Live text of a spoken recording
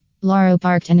Loro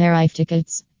Parque Tenerife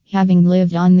Tickets. Having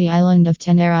lived on the island of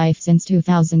Tenerife since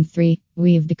 2003,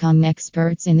 we've become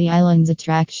experts in the island's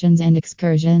attractions and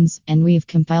excursions, and we've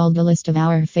compiled a list of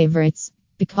our favorites.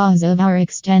 Because of our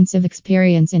extensive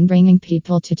experience in bringing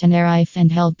people to Tenerife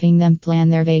and helping them plan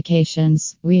their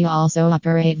vacations, we also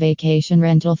operate vacation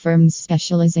rental firms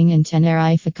specializing in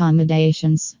Tenerife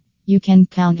accommodations. You can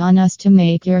count on us to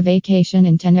make your vacation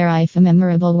in Tenerife a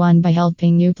memorable one by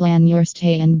helping you plan your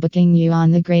stay and booking you on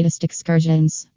the greatest excursions.